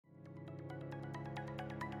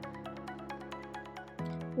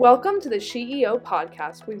Welcome to the SheEO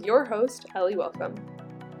Podcast with your host, Ellie Welcome.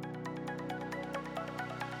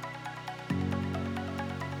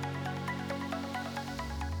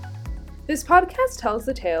 This podcast tells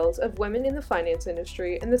the tales of women in the finance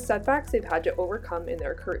industry and the setbacks they've had to overcome in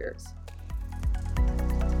their careers.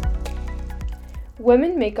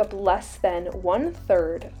 Women make up less than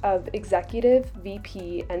 1/3 of executive,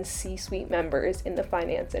 VP, and C-suite members in the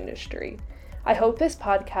finance industry. I hope this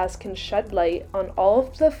podcast can shed light on all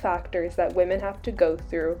of the factors that women have to go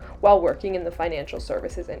through while working in the financial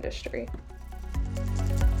services industry.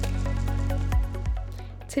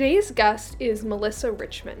 Today's guest is Melissa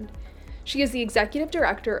Richman. She is the Executive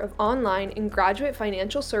Director of Online and Graduate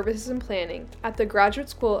Financial Services and Planning at the Graduate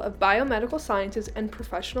School of Biomedical Sciences and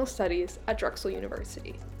Professional Studies at Drexel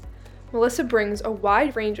University. Melissa brings a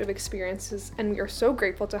wide range of experiences, and we are so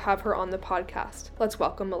grateful to have her on the podcast. Let's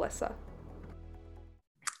welcome Melissa.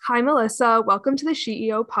 Hi, Melissa. Welcome to the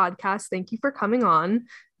SheEO Podcast. Thank you for coming on.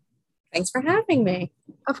 Thanks for having me.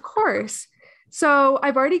 Of course. So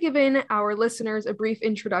I've already given our listeners a brief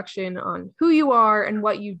introduction on who you are and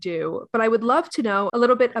what you do, but I would love to know a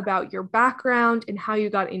little bit about your background and how you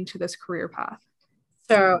got into this career path.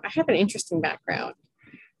 So I have an interesting background.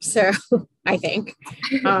 So I think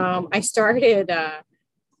I started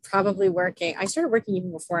working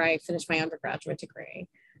even before I finished my undergraduate degree.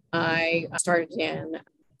 I started in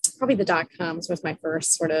probably the dot-coms was my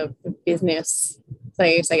first sort of business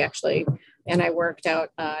place. I worked out,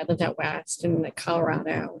 I lived out west in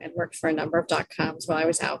Colorado and worked for a number of dot-coms while I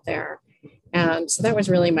was out there. And so that was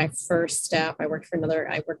really my first step. I worked for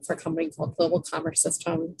a company called Global Commerce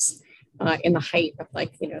Systems in the height of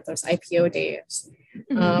those IPO days.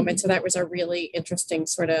 And so that was a really interesting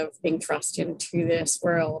sort of being thrust into this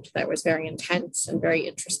world that was very intense and very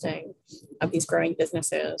interesting of these growing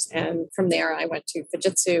businesses. And from there, I went to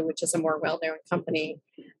Fujitsu, which is a more well-known company,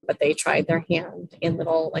 but they tried their hand in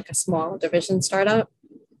a small division startup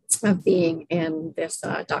of being in this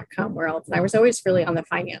dot-com world. And I was always really on the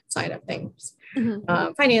finance side of things,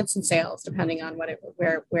 finance and sales, depending on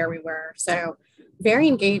where we were. So very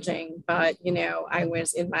engaging, but, I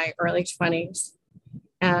was in my early 20s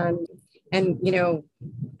and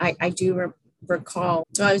I do recall,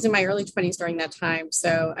 so I was in my early 20s during that time.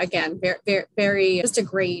 So again, very, very, just a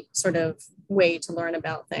great sort of way to learn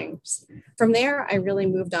about things. From there, I really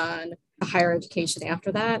moved on to higher education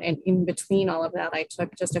after that. And in between all of that, I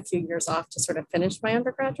took just a few years off to sort of finish my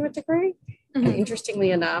undergraduate degree. And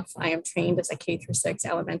interestingly enough, I am trained as a K-6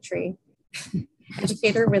 elementary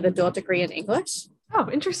educator with a dual degree in English. Oh,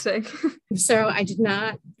 interesting. So I did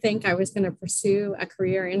not think I was going to pursue a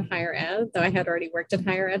career in higher ed, though I had already worked in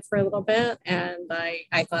higher ed for a little bit. And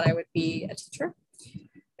I thought I would be a teacher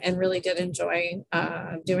and really did enjoy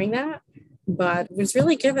doing that. But was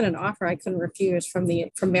really given an offer I couldn't refuse from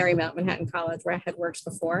Marymount Manhattan College, where I had worked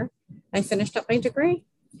before I finished up my degree.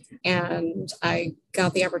 And I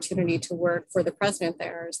got the opportunity to work for the president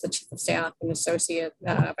there as the chief of staff and associate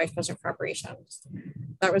vice president for operations.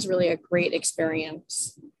 That was really a great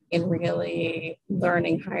experience in really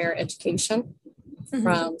learning higher education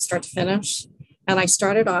from start to finish. And I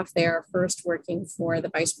started off there first working for the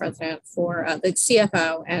vice president for the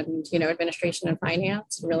CFO and, administration and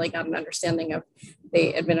finance, really got an understanding of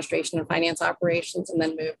the administration and finance operations, and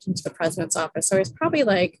then moved into the president's office. So it was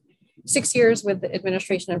probably 6 years with the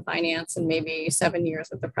administration and finance and maybe 7 years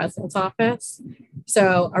with the president's office.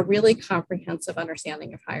 So a really comprehensive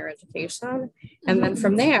understanding of higher education. And then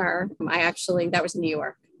from there, that was New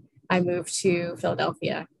York. I moved to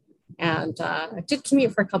Philadelphia and I did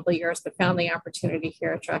commute for a couple of years, but found the opportunity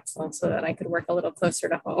here at Drexel so that I could work a little closer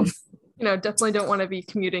to home. Definitely don't want to be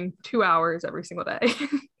commuting 2 hours every single day.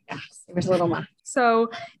 Yes, it was a little much. So,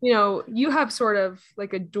 you have sort of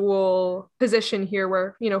like a dual position here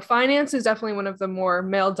where, finance is definitely one of the more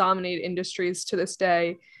male-dominated industries to this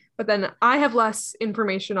day. But then I have less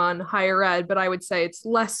information on higher ed, but I would say it's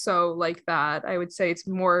less so like that. I would say it's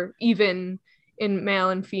more even in male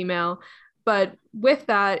and female. But with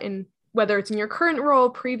that, and whether it's in your current role,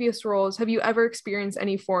 previous roles, have you ever experienced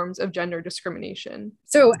any forms of gender discrimination?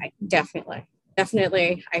 So definitely.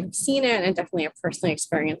 I've seen it and definitely have personally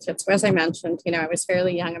experienced it. So as I mentioned, I was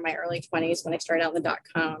fairly young in my early 20s when I started out in the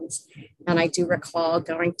dot-coms. And I do recall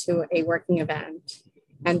going to a working event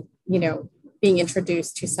and, being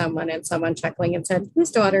introduced to someone and someone chuckling and said,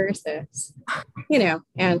 "Whose daughter is this?"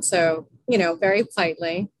 And so, very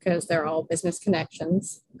politely, because they're all business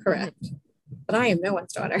connections, correct. But I am no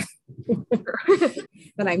one's daughter.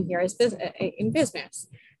 But I'm here in business.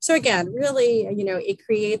 So again, really, it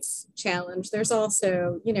creates challenge. There's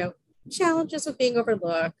also, challenges of being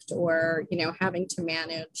overlooked or, having to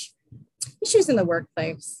manage issues in the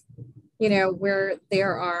workplace, where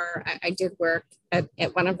there are, I did work at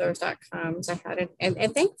one of those .coms. I had it.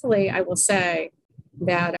 And thankfully, I will say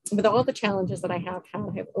that with all the challenges that I have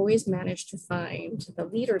had, I've always managed to find the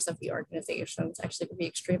leaders of the organizations actually to be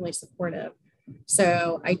extremely supportive.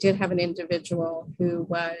 So I did have an individual who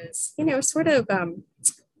was, sort of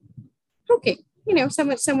poking,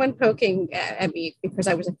 someone poking at me because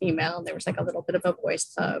I was a female, and there was like a little bit of a boys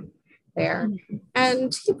club there.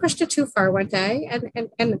 And he pushed it too far one day.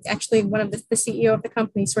 And actually one of the CEO of the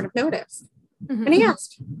company sort of noticed. And he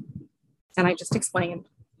asked. And I just explained.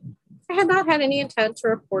 I had not had any intent to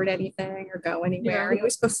report anything or go anywhere. And it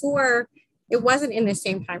was before, it wasn't in the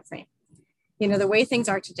same time frame. The way things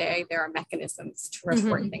are today, there are mechanisms to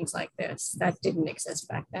report things like this that didn't exist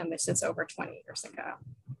back then. This is over 20 years ago.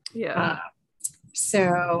 Yeah.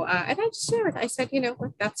 And I just shared, I said,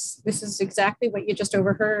 look, this is exactly what you just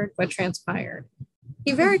overheard, what transpired.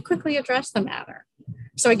 He very quickly addressed the matter.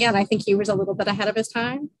 So again, I think he was a little bit ahead of his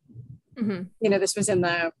time. This was in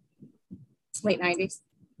the late 90s.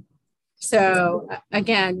 So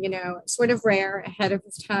again, sort of rare, ahead of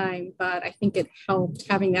his time, but I think it helped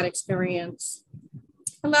having that experience,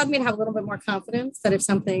 allowed me to have a little bit more confidence that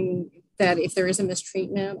if there is a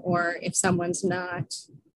mistreatment or if someone's not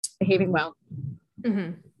behaving well,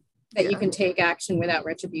 that you can take action without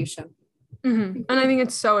retribution. And I think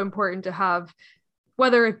it's so important to have,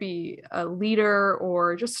 whether it be a leader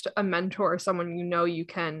or just a mentor, someone you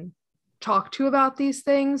can talk to about these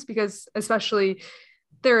things, because especially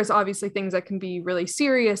there's obviously things that can be really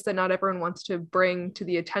serious that not everyone wants to bring to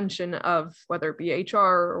the attention of, whether it be HR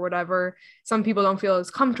or whatever. Some people don't feel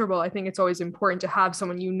as comfortable. I think it's always important to have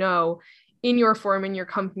someone in your firm, in your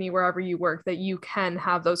company, wherever you work, that you can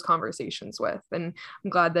have those conversations with. And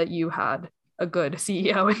I'm glad that you had a good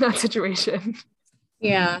CEO in that situation.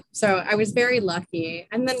 Yeah. So I was very lucky.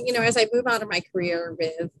 And then, as I move on in my career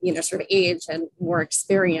with, sort of age and more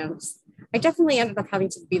experience, I definitely ended up having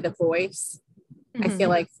to be the voice, I feel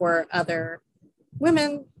like, for other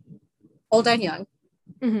women, old and young,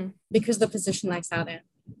 because the position I sat in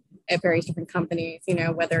at various different companies,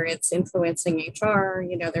 whether it's influencing HR,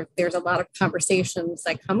 there's a lot of conversations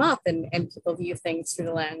that come up and people view things through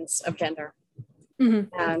the lens of gender,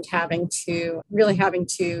 and having to,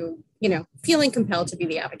 feeling compelled to be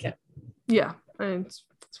the advocate. Yeah, and it's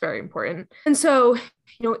very important. And so,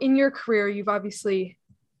 in your career, you've obviously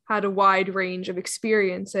had a wide range of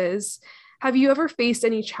experiences. Have you ever faced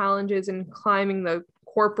any challenges in climbing the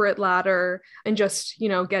corporate ladder and just,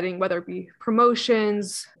 getting, whether it be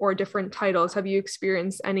promotions or different titles? Have you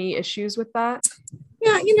experienced any issues with that?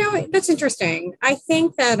 Yeah, that's interesting. I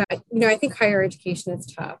think that, I think higher education is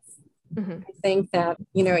tough. I think that,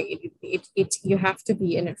 you have to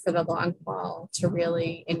be in it for the long haul to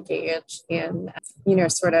really engage in,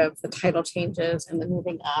 sort of the title changes and the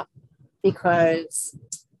moving up, because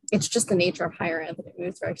it's just the nature of higher ed that it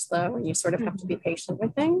moves very slow, and you sort of have to be patient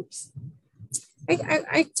with things.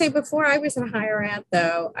 I'd say before I was in higher ed,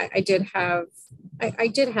 though, I did have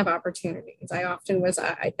opportunities. I often was,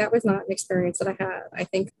 that was not an experience that I had. I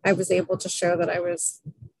think I was able to show that I was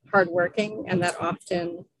hardworking, and that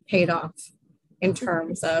often paid off in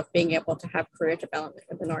terms of being able to have career development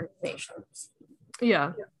within organizations.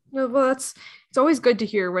 Yeah. Well, it's always good to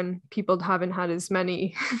hear when people haven't had as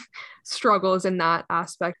many struggles in that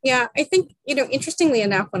aspect. Yeah, I think, interestingly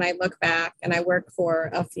enough, when I look back, and I work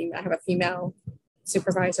for I have a female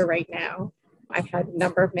supervisor right now. I've had a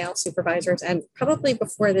number of male supervisors, and probably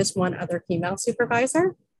before this, one other female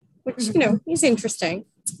supervisor, which, is interesting.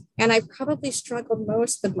 And I probably struggled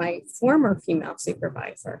most with my former female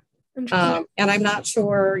supervisor. And I'm not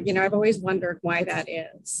sure, I've always wondered why that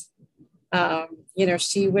is.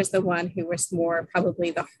 She was the one who was more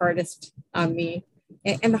probably the hardest on me,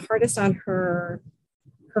 and the hardest on her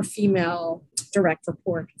female direct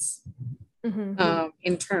reports,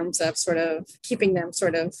 in terms of sort of keeping them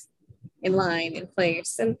sort of in line, in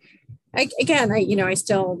place. And I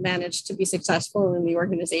still managed to be successful in the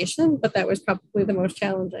organization, but that was probably the most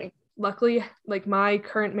challenging. Luckily, like, my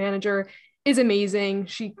current manager is amazing.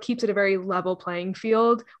 She keeps it a very level playing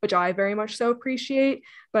field, which I very much so appreciate,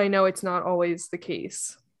 but I know it's not always the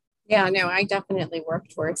case. Yeah, no, I definitely work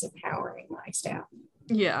towards empowering my staff.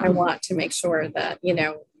 Yeah. I want to make sure that,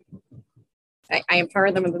 I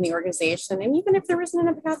empower them within the organization. And even if there isn't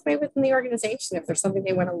a pathway within the organization, if there's something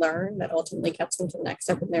they want to learn that ultimately gets them to the next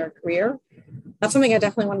step in their career, that's something I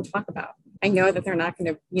definitely want to talk about. I know that they're not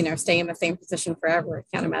going to, stay in the same position forever.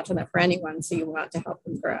 I can't imagine that for anyone. So you want to help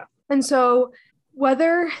them grow. And so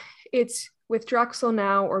whether it's with Drexel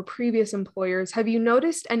now or previous employers, have you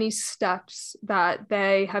noticed any steps that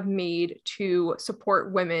they have made to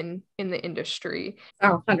support women in the industry?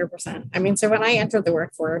 Oh, 100%. I mean, so when I entered the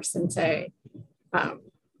workforce in, say,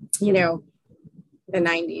 you know, the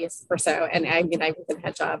 90s or so, and I mean, I even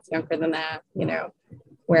had jobs younger than that, you know,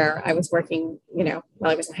 where I was working, you know,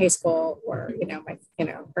 while I was in high school or, you know,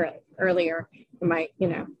 earlier in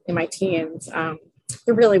my teens,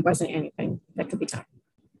 there really wasn't anything that could be done.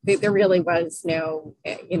 There really was no,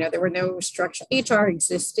 you know, there were no structure. HR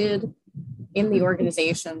existed in the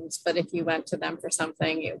organizations, but if you went to them for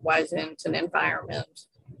something, it wasn't an environment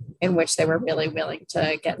in which they were really willing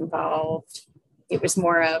to get involved. It was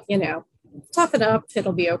more of, you know, tough it up,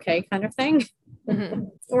 it'll be okay kind of thing. Mm-hmm.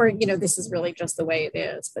 Or, you know, this is really just the way it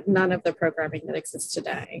is, but none of the programming that exists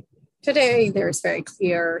today. Today, there's very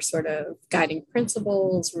clear sort of guiding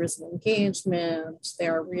principles, rules of engagement.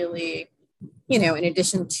 There are really, you know, in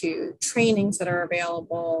addition to trainings that are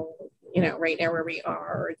available, you know, right now where we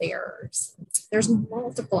are, there's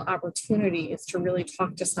multiple opportunities to really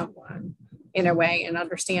talk to someone in a way and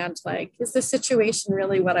understand, like, is this situation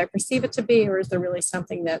really what I perceive it to be, or is there really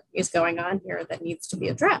something that is going on here that needs to be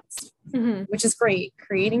addressed? Mm-hmm. Which is great.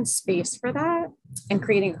 Creating space for that and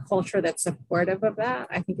creating a culture that's supportive of that,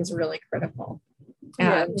 I think, is really critical.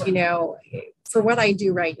 And, you know, for what I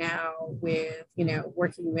do right now with, you know,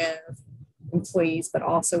 working with employees, but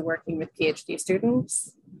also working with PhD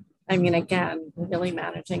students, I mean, again, really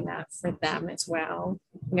managing that for them as well.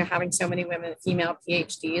 You know, having so many women, female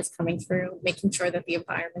PhDs coming through, making sure that the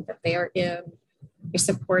environment that they are in is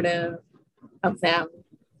supportive of them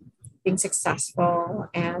being successful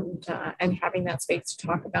and having that space to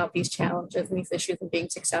talk about these challenges and these issues and being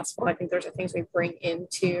successful. I think those are things we bring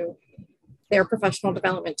into their professional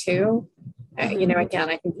development too. You know, again,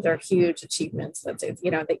 I think these are huge achievements. That's,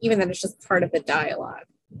 you know, that even that it's just part of the dialogue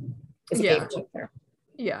is a game changer.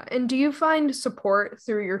 Yeah. And do you find support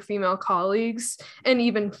through your female colleagues and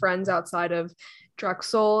even friends outside of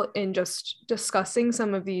Drexel in just discussing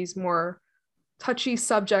some of these more touchy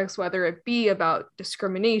subjects, whether it be about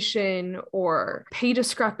discrimination or pay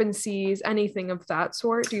discrepancies, anything of that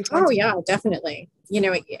sort? Do you find yeah, definitely. You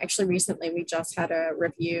know, actually recently we just had a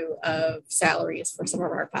review of salaries for some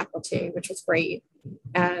of our faculty, which was great.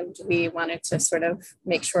 And we wanted to sort of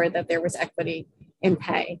make sure that there was equity in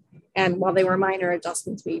pay. And while they were minor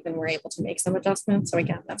adjustments, we even were able to make some adjustments. So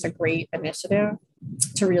again, that's a great initiative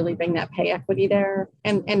to really bring that pay equity there.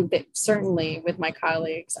 And certainly with my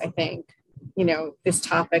colleagues, I think, you know, this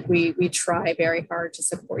topic, we try very hard to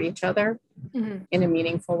support each other in a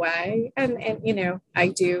meaningful way. And, you know, I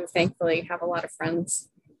do thankfully have a lot of friends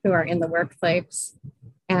who are in the workplace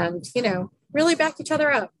and, you know, really back each other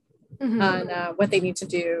up on what they need to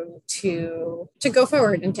do to go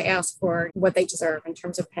forward and to ask for what they deserve in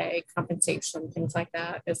terms of pay, compensation, things like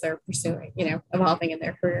that as they're pursuing, you know, evolving in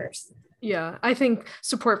their careers. Yeah, I think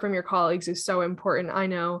support from your colleagues is so important. I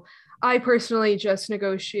know I personally just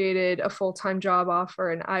negotiated a full-time job offer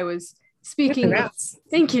and I was speaking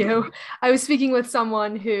thank you. I was speaking with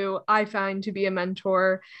someone who I find to be a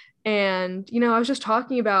mentor. And, you know, I was just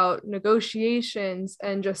talking about negotiations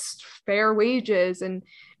and just fair wages. And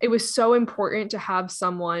it was so important to have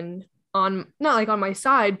someone on, not like on my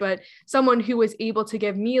side, but someone who was able to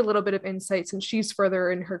give me a little bit of insight since she's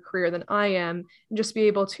further in her career than I am, and just be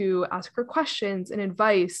able to ask her questions and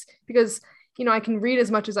advice because, you know, I can read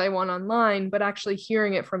as much as I want online, but actually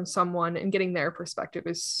hearing it from someone and getting their perspective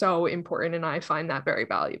is so important. And I find that very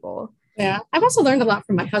valuable. Yeah, I've also learned a lot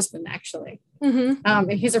from my husband, actually,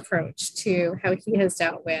 and his approach to how he has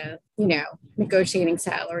dealt with, you know, negotiating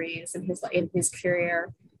salaries in his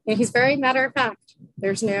career. And he's very matter of fact.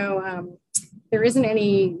 There's no, there isn't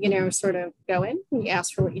any, you know, sort of go in and you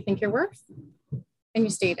ask for what you think you're worth and you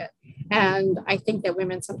state it. And I think that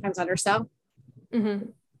women sometimes undersell.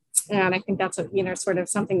 And I think that's a, you know, sort of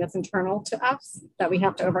something that's internal to us that we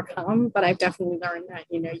have to overcome. But I've definitely learned that,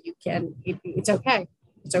 you know, it's okay.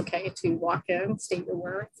 It's okay to walk in, state your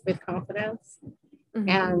worth with confidence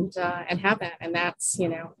and have that. And that's, you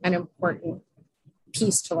know, an important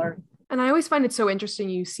piece to learn. And I always find it so interesting.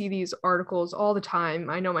 You see these articles all the time.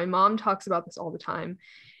 I know my mom talks about this all the time,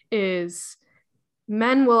 is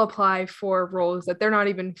men will apply for roles that they're not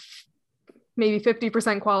even maybe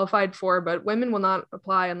 50% qualified for, but women will not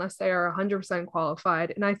apply unless they are 100%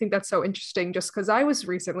 qualified. And I think that's so interesting just because I was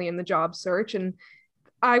recently in the job search and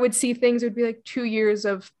I would see things, it would be like 2 years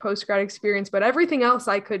of post-grad experience, but everything else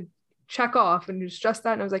I could check off and it was just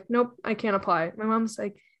that. And I was like, nope, I can't apply. My mom's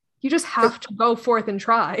like, you just have to go forth and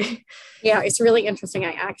try. Yeah, it's really interesting.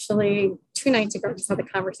 I actually, 2 nights ago, just had a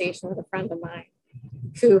conversation with a friend of mine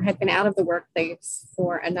who had been out of the workplace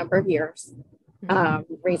for a number of years,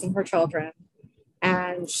 raising her children.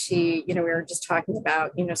 And she, we were just talking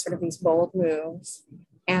about, sort of these bold moves.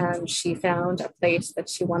 And she found a place that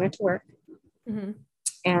she wanted to work. Mm-hmm.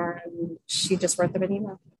 And she just wrote them an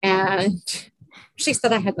email. And she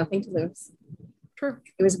said, I had nothing to lose. Sure.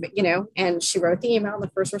 It was, and she wrote the email. And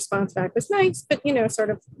the first response back was nice, but,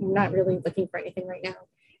 sort of not really looking for anything right now.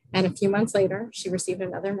 And a few months later, she received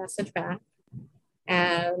another message back.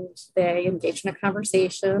 And they engaged in a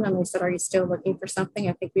conversation. And they said, are you still looking for something?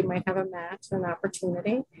 I think we might have a match, an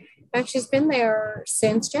opportunity. And she's been there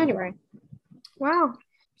since January. Wow.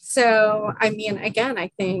 So, again,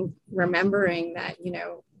 I think remembering that,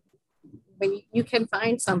 when you can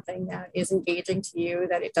find something that is engaging to you,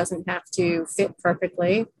 that it doesn't have to fit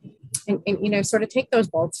perfectly, and sort of take those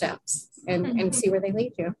bold steps and see where they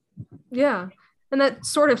lead you. Yeah. And that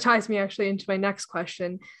sort of ties me actually into my next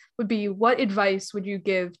question would be, what advice would you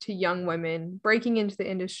give to young women breaking into the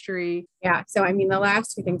industry? Yeah. So, the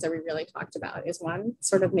last two things that we really talked about is one,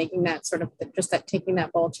 sort of making that sort of just that taking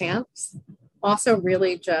that bold chance. Also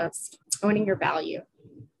really just owning your value.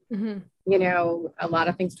 Mm-hmm. A lot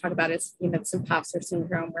of things talk about is, this imposter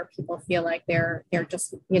syndrome where people feel like they're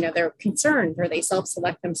just, they're concerned or they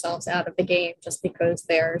self-select themselves out of the game just because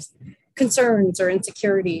there's concerns or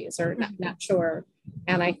insecurities or not sure.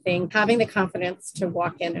 And I think having the confidence to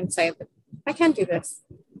walk in and say, I can do this,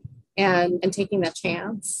 and taking that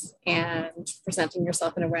chance and presenting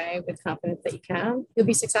yourself in a way with confidence that you can, you'll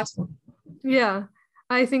be successful. Yeah.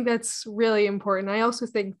 I think that's really important. I also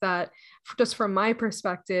think that just from my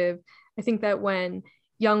perspective, I think that when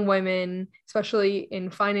young women, especially in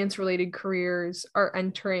finance related careers, are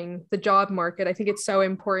entering the job market, I think it's so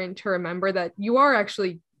important to remember that you are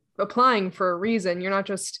actually applying for a reason. You're not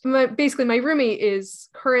just, basically my roommate is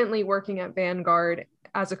currently working at Vanguard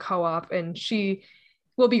as a co-op, and she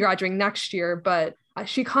will be graduating next year, but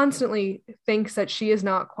she constantly thinks that she is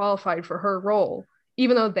not qualified for her role.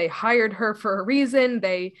 Even though they hired her for a reason,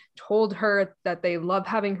 they told her that they love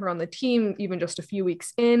having her on the team, even just a few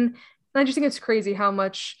weeks in. And I just think it's crazy how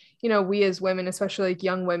much, we as women, especially like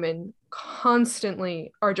young women,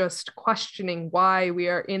 constantly are just questioning why we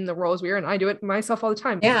are in the roles we are in. I do it myself all the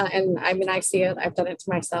time. Yeah. And I see it. I've done it to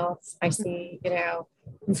myself. I see,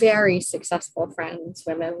 very successful friends,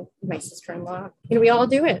 women, my sister-in-law, we all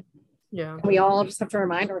do it. Yeah. We all just have to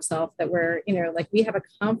remind ourselves that we're, we have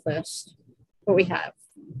accomplished what we have.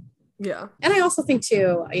 Yeah. And I also think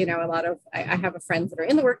too, a lot of, I have friends that are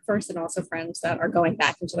in the workforce and also friends that are going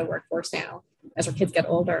back into the workforce now as our kids get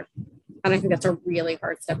older. And I think that's a really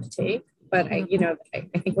hard step to take. But I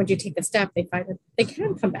think once you take the step, they find that they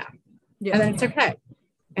can come back. Yeah. And then it's okay.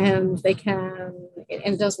 And they can,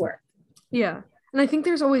 and it does work. Yeah. And I think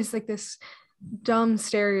there's always like this dumb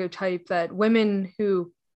stereotype that women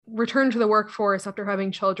who return to the workforce after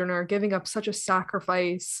having children are giving up such a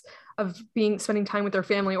sacrifice of spending time with their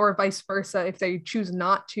family, or vice versa. If they choose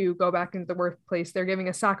not to go back into the workplace, they're giving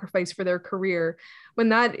a sacrifice for their career, when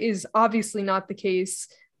that is obviously not the case.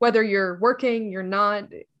 Whether you're working, you're not,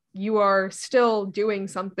 you are still doing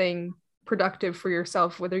something productive for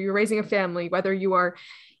yourself, whether you're raising a family, whether you are,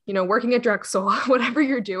 working at Drexel, whatever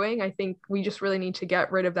you're doing. I think we just really need to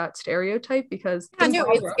get rid of that stereotype, because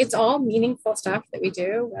it's all meaningful stuff that we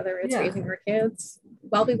do, whether it's raising our kids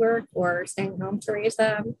while we work or staying home to raise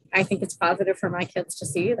them. I think it's positive for my kids to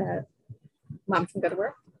see that mom can go to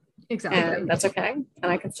work. Exactly. And that's okay.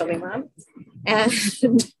 And I can still be mom. And,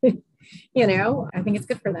 I think it's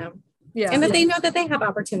good for them. Yeah. And that they know that they have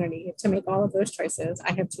opportunity to make all of those choices.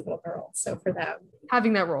 I have two little girls. So for them,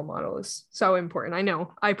 having that role model is so important. I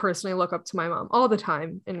know I personally look up to my mom all the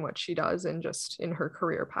time in what she does and just in her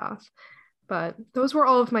career path. But those were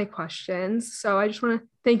all of my questions. So I just want to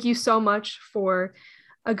thank you so much for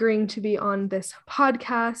agreeing to be on this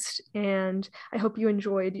podcast. And I hope you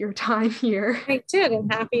enjoyed your time here. I did. I'm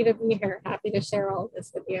happy to be here. Happy to share all of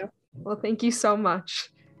this with you. Well, thank you so much.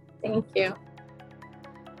 Thank you.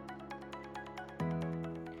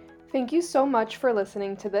 Thank you so much for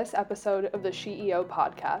listening to this episode of the SheEO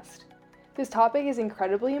Podcast. This topic is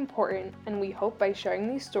incredibly important, and we hope by sharing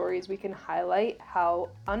these stories we can highlight how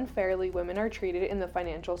unfairly women are treated in the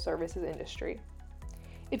financial services industry.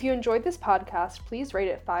 If you enjoyed this podcast, please rate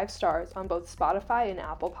it 5 stars on both Spotify and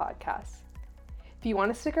Apple Podcasts. If you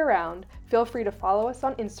want to stick around, feel free to follow us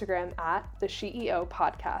on Instagram at the SheEO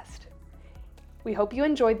Podcast. We hope you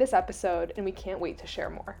enjoyed this episode, and we can't wait to share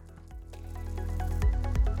more.